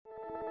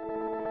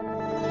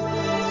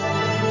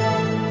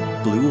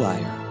Blue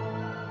Wire.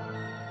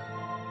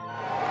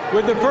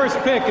 With the first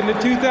pick in the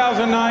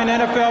 2009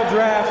 NFL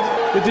Draft,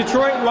 the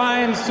Detroit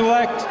Lions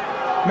select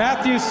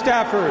Matthew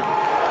Stafford,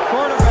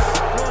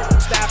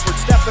 quarterback. Stafford,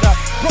 step it up,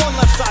 throwing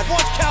left side,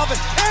 watch Calvin,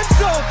 end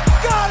zone,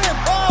 got him!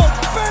 Oh,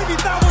 baby,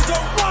 that was a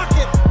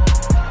rocket!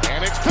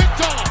 And it's picked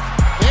off,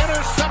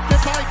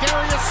 intercepted by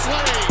Darius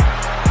Slay.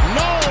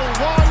 No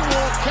one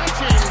will catch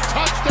him.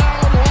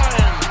 Touchdown,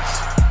 Lions!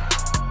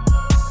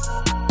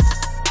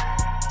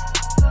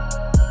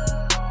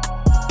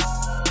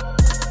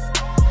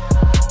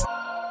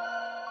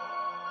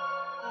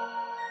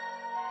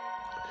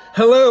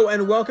 Hello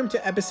and welcome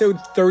to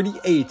episode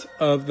 38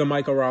 of The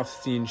Michael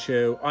Rothstein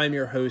Show. I'm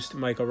your host,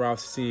 Michael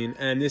Rothstein,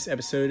 and this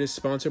episode is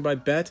sponsored by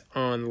Bet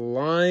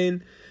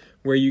Online,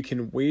 where you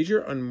can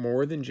wager on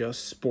more than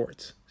just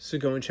sports. So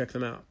go and check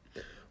them out.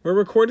 We're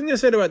recording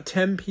this at about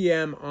 10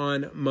 p.m.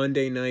 on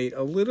Monday night,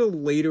 a little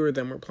later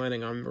than we're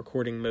planning on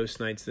recording most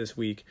nights this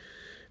week.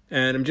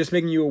 And I'm just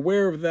making you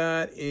aware of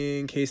that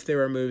in case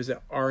there are moves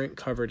that aren't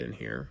covered in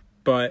here.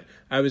 But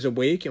I was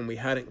awake and we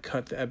hadn't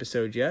cut the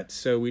episode yet,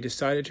 so we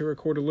decided to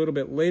record a little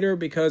bit later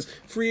because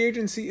free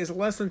agency is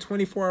less than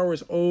 24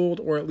 hours old,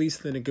 or at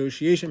least the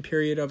negotiation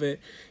period of it.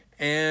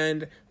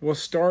 And we'll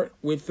start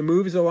with the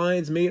moves the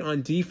Lions made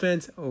on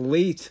defense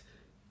late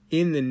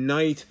in the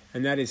night,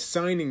 and that is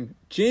signing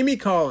Jamie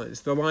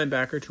Collins, the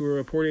linebacker, to a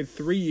reported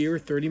 3-year,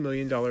 $30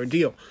 million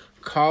deal.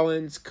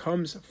 Collins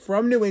comes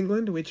from New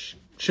England, which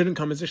shouldn't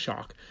come as a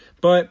shock.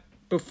 But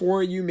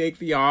before you make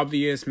the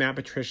obvious Matt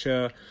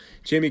Patricia,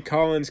 Jamie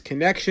Collins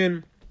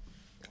connection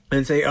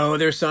and say, oh,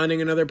 they're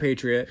signing another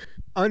Patriot,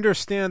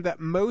 understand that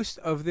most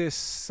of this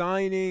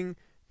signing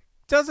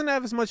doesn't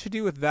have as much to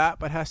do with that,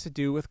 but has to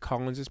do with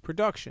Collins'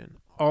 production.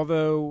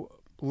 Although,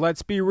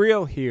 let's be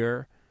real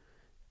here,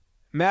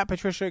 Matt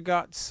Patricia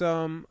got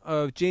some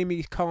of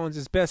Jamie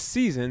Collins' best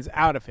seasons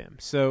out of him.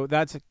 So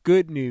that's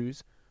good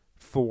news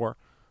for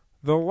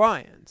the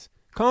Lions.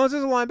 Collins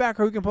is a linebacker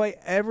who can play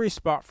every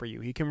spot for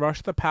you. He can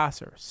rush the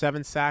passer.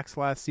 7 sacks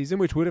last season,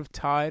 which would have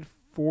tied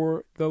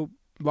for the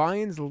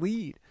Lions'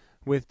 lead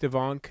with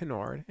Devon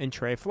Kennard and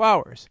Trey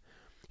Flowers.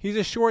 He's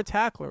a short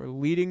tackler,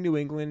 leading New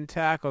England in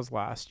tackles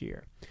last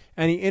year.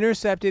 And he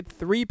intercepted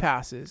 3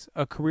 passes,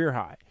 a career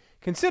high.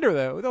 Consider,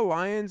 though, the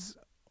Lions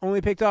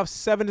only picked off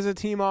 7 as a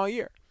team all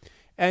year.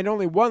 And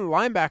only one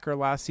linebacker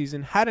last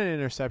season had an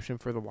interception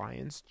for the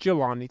Lions,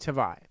 Jelani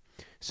Tavai.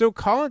 So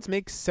Collins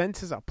makes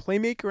sense as a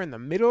playmaker in the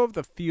middle of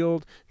the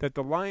field that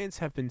the Lions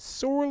have been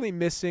sorely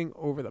missing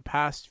over the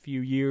past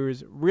few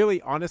years,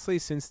 really honestly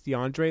since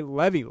DeAndre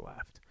Levy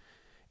left.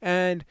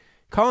 And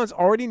Collins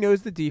already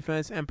knows the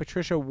defense, and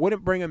Patricia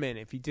wouldn't bring him in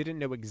if he didn't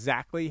know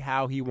exactly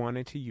how he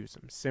wanted to use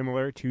him,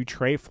 similar to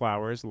Trey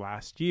Flowers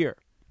last year.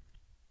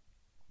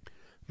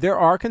 There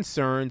are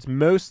concerns,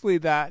 mostly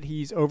that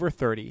he's over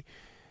 30,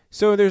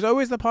 so there's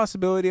always the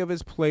possibility of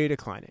his play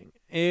declining.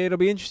 It'll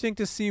be interesting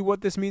to see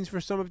what this means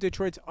for some of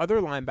Detroit's other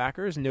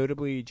linebackers,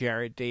 notably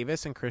Jared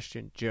Davis and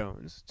Christian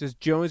Jones. Does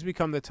Jones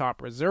become the top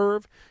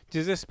reserve?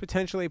 Does this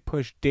potentially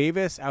push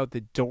Davis out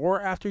the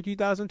door after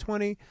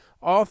 2020?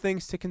 All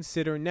things to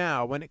consider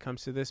now when it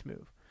comes to this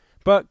move.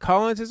 But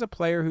Collins is a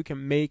player who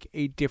can make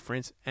a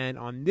difference, and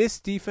on this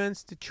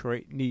defense,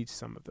 Detroit needs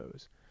some of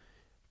those.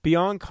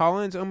 Beyond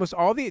Collins, almost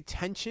all the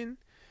attention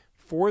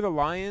for the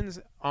Lions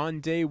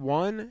on day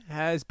one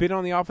has been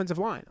on the offensive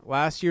line.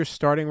 Last year's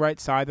starting right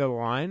side of the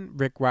line,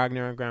 Rick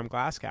Wagner and Graham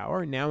Glasgow,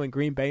 are now in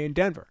Green Bay and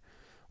Denver.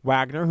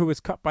 Wagner, who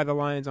was cut by the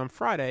Lions on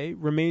Friday,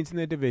 remains in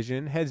the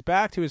division, heads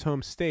back to his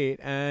home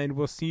state, and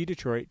will see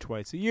Detroit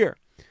twice a year.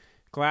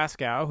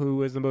 Glasgow, who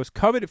was the most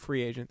coveted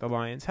free agent the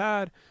Lions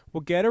had,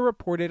 will get a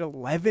reported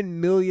 $11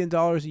 million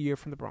a year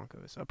from the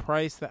Broncos, a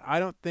price that I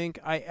don't think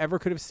I ever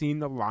could have seen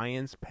the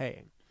Lions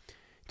paying.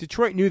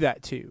 Detroit knew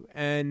that too,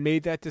 and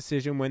made that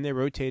decision when they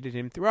rotated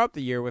him throughout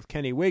the year with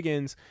Kenny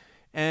Wiggins,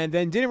 and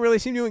then didn't really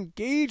seem to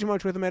engage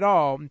much with him at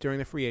all during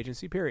the free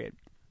agency period.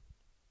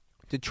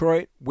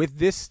 Detroit, with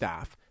this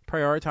staff,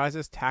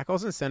 prioritizes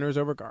tackles and centers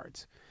over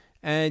guards,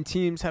 and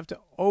teams have to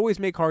always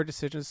make hard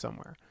decisions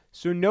somewhere.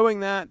 So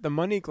knowing that, the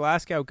money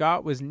Glasgow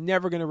got was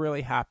never going to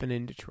really happen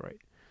in Detroit.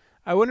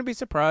 I wouldn't be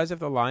surprised if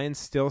the Lions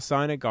still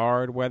sign a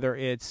guard, whether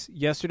it's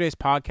yesterday's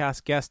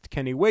podcast guest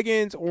Kenny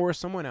Wiggins or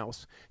someone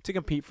else, to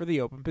compete for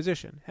the open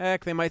position.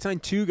 Heck, they might sign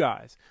 2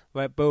 guys.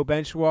 Let Bo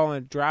Benchwall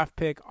and a draft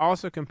pick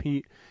also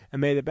compete, and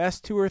may the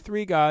best 2 or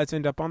 3 guys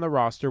end up on the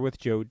roster with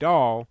Joe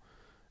Dahl,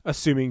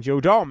 assuming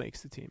Joe Dahl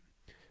makes the team.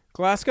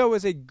 Glasgow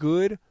is a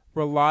good,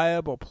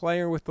 reliable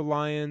player with the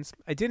Lions.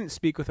 I didn't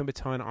speak with him a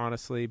ton,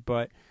 honestly,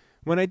 but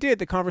when I did,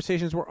 the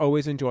conversations were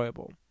always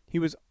enjoyable. He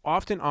was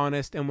often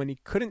honest, and when he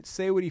couldn't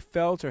say what he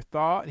felt or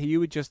thought, he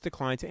would just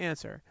decline to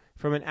answer.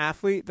 From an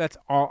athlete, that's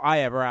all I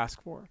ever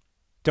ask for.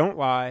 Don't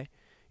lie.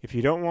 If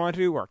you don't want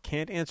to or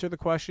can't answer the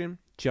question,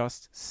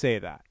 just say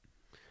that.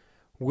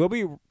 We'll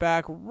be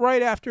back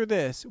right after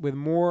this with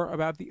more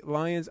about the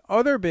Lions'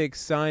 other big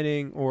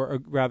signing, or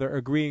rather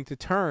agreeing to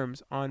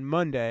terms, on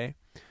Monday,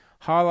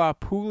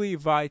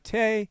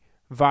 Halapoulivaati,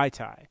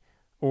 Vaitai,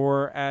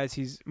 or as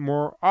he's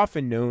more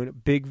often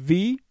known, Big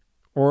V,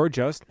 or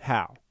just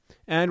Hal.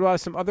 And we'll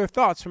have some other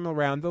thoughts from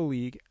around the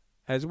league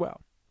as well,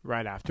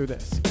 right after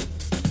this.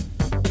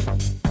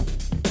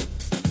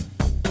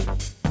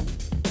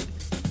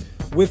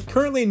 With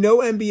currently no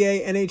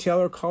NBA, NHL,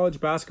 or college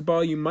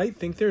basketball, you might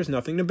think there's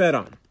nothing to bet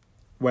on.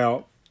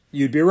 Well,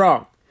 you'd be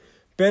wrong.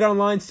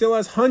 BetOnline still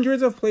has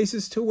hundreds of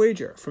places to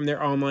wager, from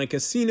their online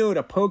casino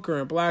to poker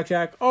and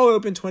blackjack, all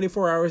open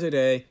 24 hours a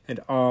day and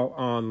all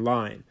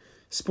online.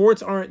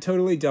 Sports aren't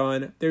totally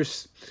done.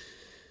 There's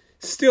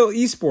still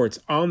esports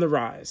on the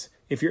rise.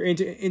 If you're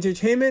into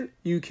entertainment,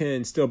 you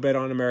can still bet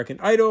on American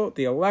Idol,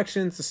 the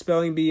elections, the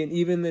spelling bee, and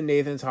even the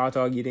Nathan's hot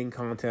dog eating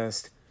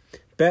contest.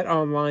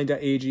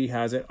 BetOnline.ag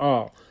has it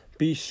all.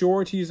 Be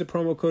sure to use the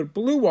promo code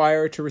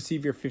BLUEWIRE to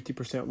receive your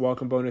 50%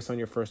 welcome bonus on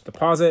your first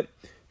deposit.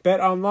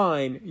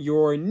 BetOnline,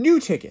 your new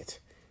ticket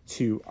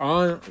to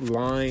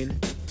online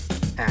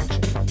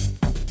action.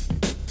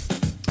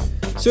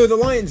 So the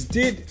Lions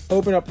did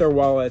open up their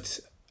wallets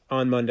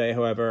on Monday,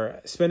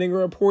 however, spending a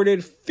reported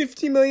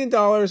 $50 million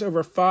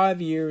over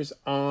 5 years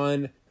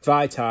on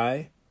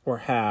Vaitai, or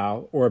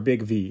Hal, or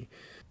Big V.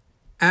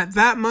 At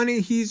that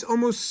money, he's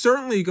almost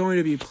certainly going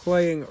to be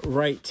playing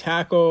right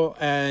tackle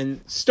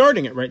and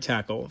starting at right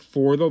tackle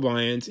for the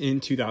Lions in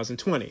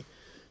 2020.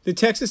 The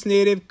Texas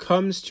native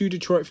comes to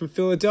Detroit from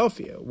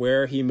Philadelphia,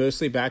 where he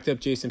mostly backed up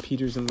Jason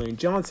Peters and Lane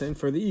Johnson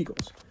for the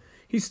Eagles.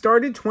 He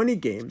started 20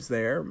 games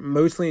there,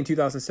 mostly in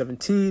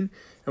 2017,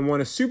 and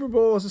won a Super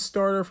Bowl as a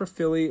starter for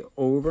Philly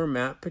over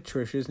Matt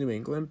Patricia's New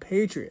England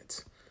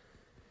Patriots.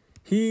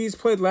 He's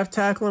played left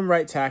tackle and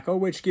right tackle,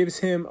 which gives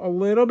him a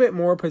little bit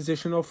more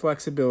positional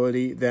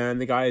flexibility than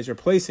the guy is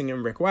replacing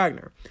him, Rick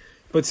Wagner.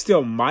 But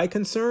still, my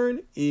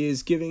concern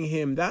is giving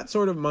him that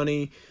sort of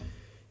money.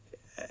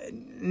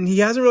 He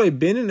hasn't really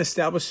been an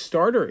established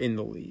starter in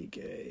the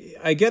league.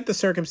 I get the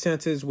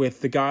circumstances with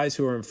the guys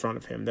who are in front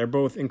of him. They're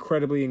both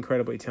incredibly,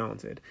 incredibly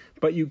talented.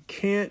 But you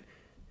can't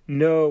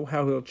know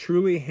how he'll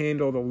truly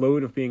handle the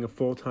load of being a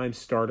full-time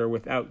starter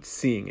without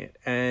seeing it.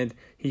 And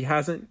he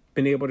hasn't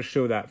been able to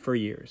show that for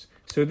years.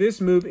 So this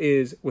move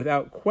is,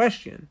 without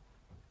question,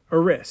 a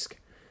risk.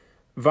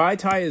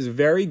 Vaitai is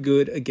very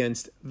good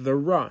against the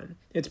run.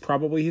 It's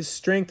probably his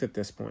strength at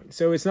this point.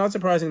 So it's not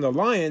surprising the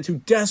Lions, who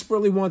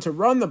desperately want to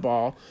run the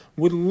ball,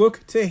 would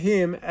look to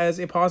him as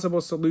a possible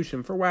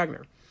solution for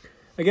Wagner.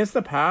 Against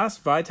the pass,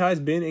 Vaitai's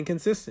been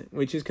inconsistent,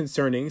 which is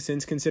concerning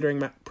since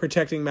considering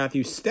protecting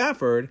Matthew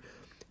Stafford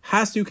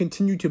has to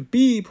continue to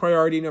be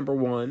priority number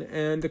one,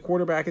 and the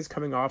quarterback is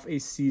coming off a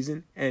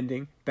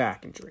season-ending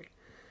back injury.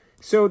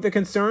 So the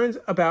concerns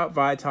about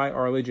Vaitai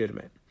are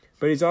legitimate,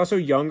 but he's also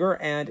younger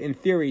and, in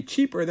theory,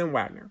 cheaper than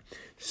Wagner.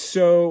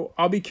 So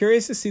I'll be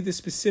curious to see the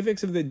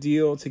specifics of the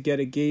deal to get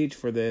a gauge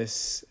for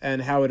this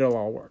and how it'll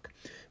all work.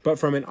 But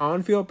from an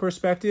on-field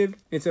perspective,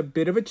 it's a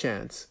bit of a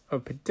chance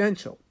of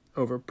potential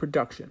over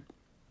production.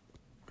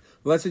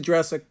 Let's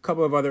address a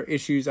couple of other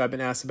issues I've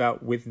been asked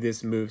about with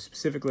this move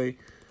specifically.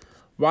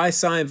 Why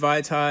sign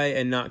Vaitai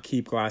and not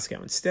keep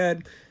Glasgow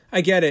instead? I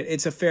get it.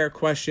 It's a fair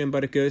question,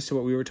 but it goes to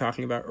what we were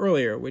talking about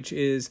earlier, which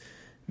is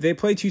they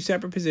play two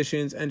separate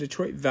positions, and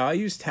Detroit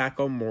values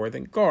tackle more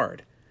than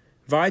guard.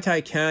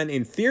 Vaitai can,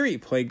 in theory,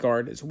 play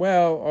guard as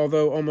well,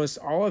 although almost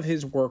all of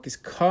his work has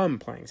come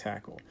playing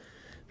tackle.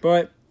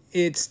 But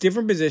it's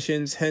different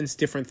positions, hence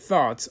different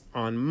thoughts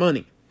on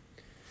money.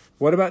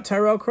 What about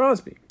Tyrell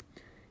Crosby?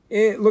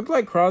 It looked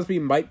like Crosby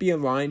might be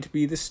in line to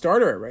be the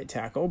starter at right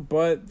tackle,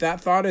 but that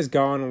thought is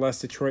gone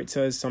unless Detroit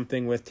says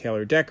something with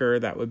Taylor Decker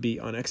that would be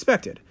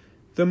unexpected.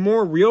 The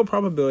more real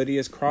probability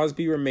is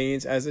Crosby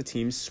remains as the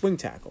team's swing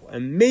tackle,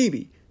 and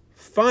maybe,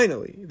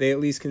 finally, they at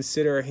least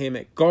consider him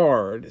at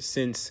guard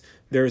since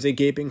there is a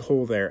gaping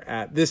hole there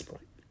at this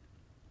point.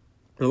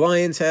 The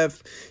Lions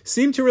have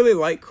seemed to really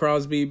like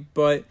Crosby,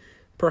 but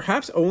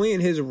perhaps only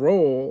in his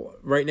role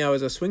right now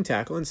as a swing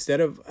tackle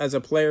instead of as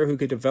a player who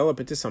could develop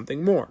into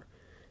something more.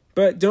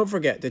 But don't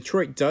forget,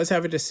 Detroit does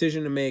have a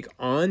decision to make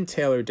on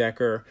Taylor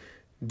Decker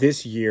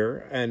this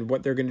year and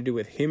what they're going to do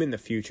with him in the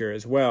future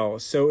as well.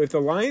 So if the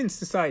Lions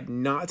decide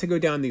not to go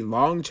down the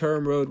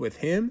long-term road with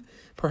him,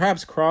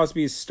 perhaps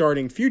Crosby's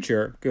starting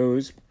future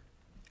goes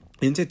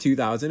into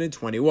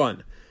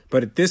 2021.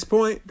 But at this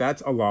point,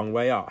 that's a long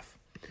way off.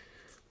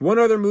 One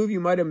other move you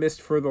might have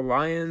missed for the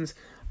Lions.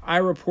 I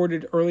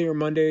reported earlier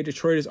Monday,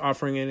 Detroit is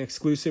offering an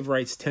exclusive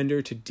rights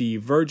tender to D.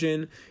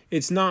 Virgin.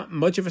 It's not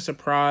much of a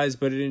surprise,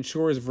 but it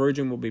ensures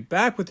Virgin will be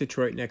back with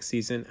Detroit next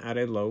season at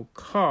a low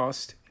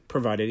cost,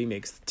 provided he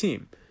makes the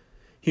team.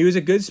 He was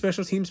a good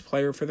special teams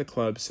player for the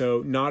club,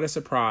 so not a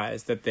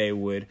surprise that they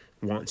would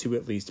want to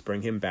at least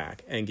bring him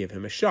back and give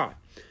him a shot.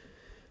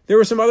 There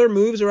were some other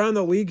moves around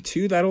the league,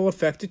 too, that'll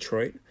affect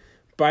Detroit.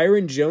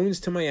 Byron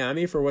Jones to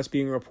Miami for what's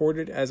being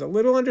reported as a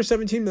little under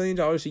 $17 million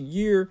a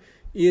year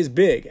is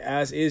big,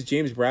 as is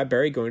James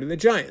Bradbury going to the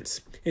Giants.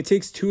 It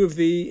takes two of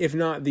the, if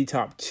not the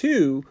top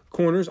two,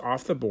 corners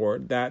off the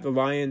board that the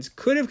Lions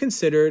could have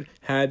considered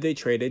had they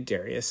traded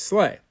Darius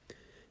Slay.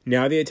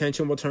 Now the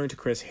attention will turn to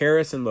Chris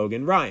Harris and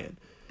Logan Ryan.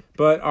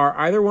 But are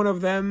either one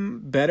of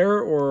them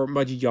better or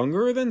much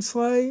younger than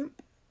Slay?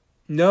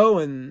 No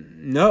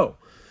and no.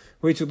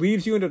 which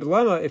leaves you in a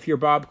dilemma if you're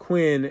Bob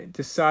Quinn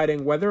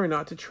deciding whether or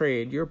not to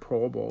trade your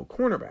Pro Bowl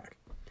cornerback.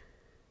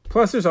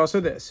 Plus, there's also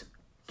this.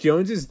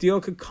 Jones's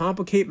deal could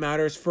complicate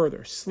matters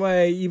further.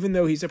 Slay, even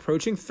though he's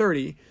approaching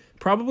 30,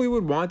 probably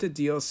would want a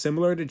deal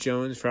similar to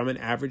Jones from an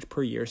average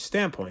per year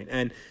standpoint.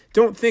 And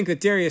don't think that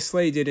Darius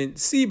Slay didn't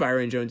see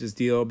Byron Jones's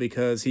deal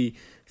because he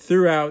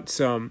threw out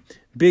some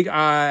big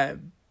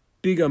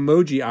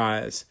emoji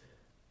eyes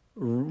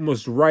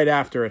almost right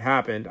after it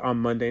happened on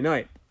Monday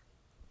night.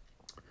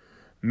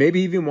 Maybe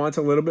he even wants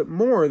a little bit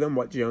more than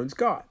what Jones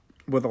got.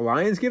 Will the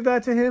Lions give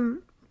that to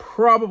him?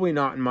 Probably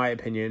not, in my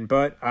opinion,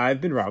 but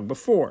I've been wrong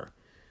before.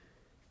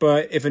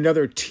 But if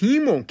another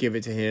team won't give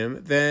it to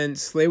him, then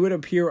Slay would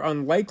appear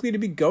unlikely to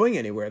be going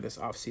anywhere this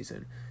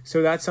offseason.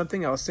 So that's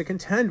something else to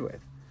contend with.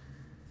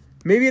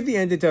 Maybe at the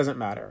end it doesn't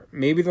matter.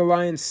 Maybe the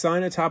Lions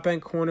sign a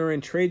top-end corner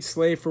and trade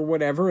Slay for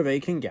whatever they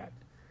can get.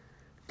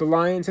 The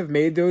Lions have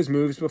made those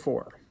moves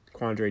before.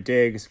 Quandre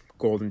Diggs,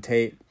 Golden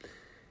Tate.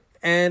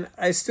 And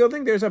I still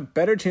think there's a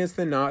better chance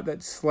than not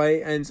that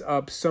Slay ends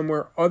up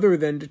somewhere other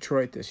than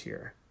Detroit this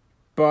year.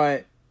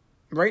 But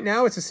right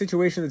now, it's a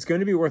situation that's going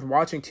to be worth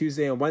watching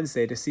Tuesday and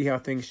Wednesday to see how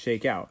things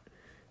shake out.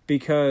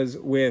 Because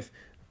with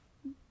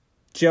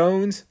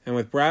Jones and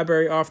with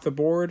Bradbury off the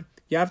board,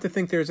 you have to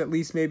think there's at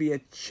least maybe a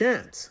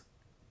chance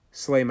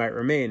Slay might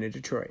remain in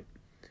Detroit.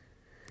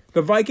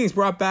 The Vikings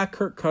brought back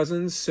Kirk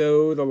Cousins,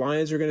 so the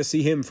Lions are going to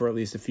see him for at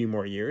least a few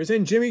more years.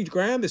 And Jimmy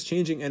Graham is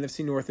changing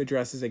NFC North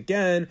addresses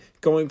again,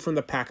 going from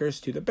the Packers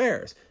to the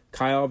Bears.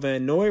 Kyle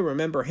Van Noy,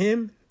 remember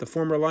him? The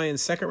former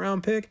Lions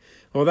second-round pick?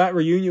 Well, that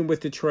reunion with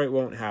Detroit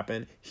won't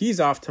happen. He's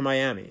off to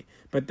Miami.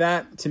 But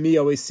that, to me,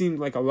 always seemed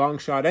like a long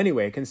shot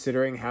anyway,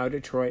 considering how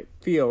Detroit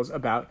feels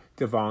about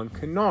Devon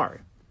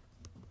Kennard.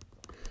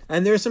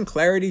 And there's some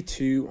clarity,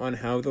 too, on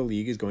how the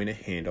league is going to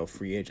handle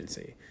free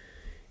agency.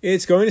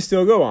 It's going to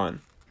still go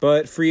on,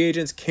 but free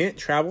agents can't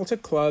travel to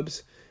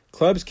clubs.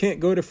 Clubs can't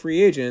go to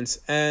free agents.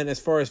 And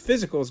as far as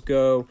physicals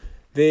go,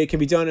 they can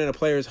be done in a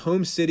player's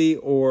home city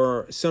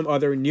or some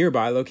other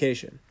nearby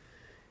location.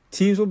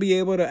 Teams will be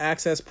able to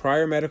access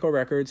prior medical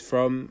records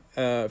from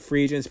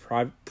free agent's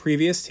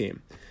previous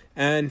team.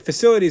 And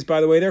facilities, by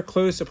the way, they're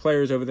closed to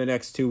players over the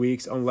next 2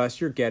 weeks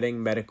unless you're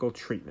getting medical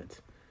treatment.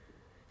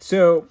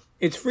 So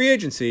it's free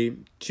agency,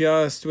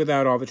 just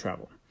without all the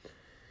travel.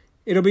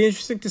 It'll be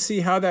interesting to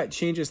see how that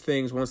changes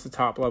things once the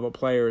top-level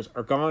players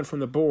are gone from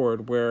the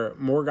board, where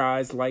more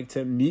guys like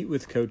to meet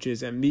with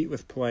coaches and meet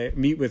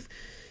with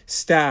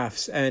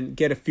staffs and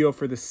get a feel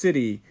for the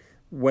city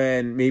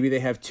when maybe they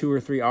have 2 or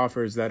 3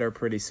 offers that are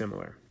pretty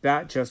similar.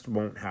 That just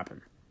won't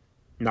happen.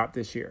 Not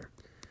this year.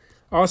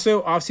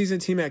 Also, off-season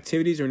team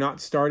activities are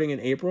not starting in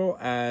April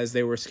as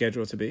they were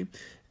scheduled to be.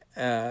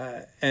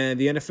 And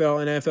the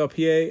NFL and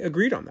NFLPA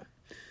agreed on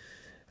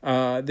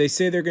that. They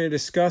say they're going to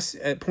discuss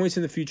at points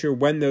in the future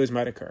when those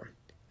might occur.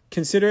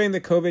 Considering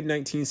the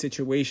COVID-19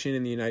 situation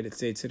in the United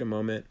States at the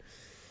moment,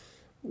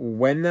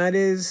 when that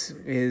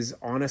is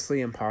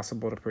honestly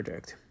impossible to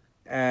predict.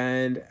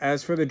 And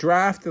as for the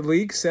draft, the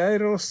league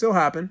said it'll still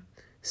happen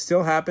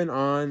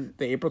on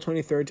the April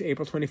 23rd to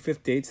April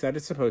 25th dates that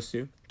it's supposed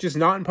to, just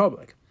not in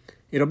public.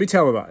 It'll be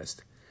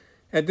televised.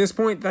 At this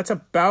point, that's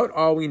about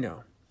all we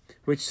know,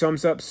 which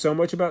sums up so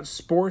much about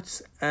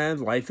sports and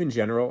life in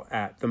general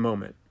at the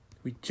moment.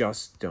 We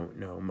just don't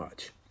know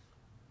much.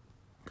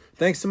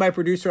 Thanks to my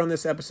producer on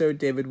this episode,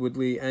 David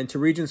Woodley, and to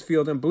Regents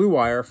Field and Blue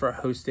Wire for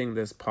hosting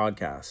this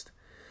podcast.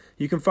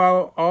 You can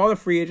follow all the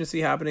free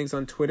agency happenings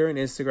on Twitter and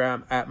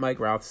Instagram at Mike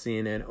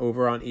Rothstein and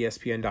over on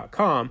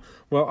ESPN.com,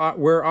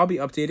 where I'll be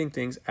updating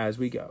things as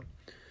we go.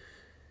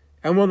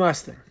 And one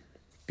last thing.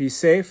 Be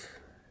safe,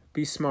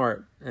 be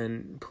smart,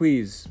 and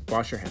please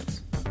wash your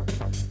hands.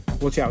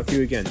 We'll chat with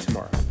you again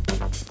tomorrow.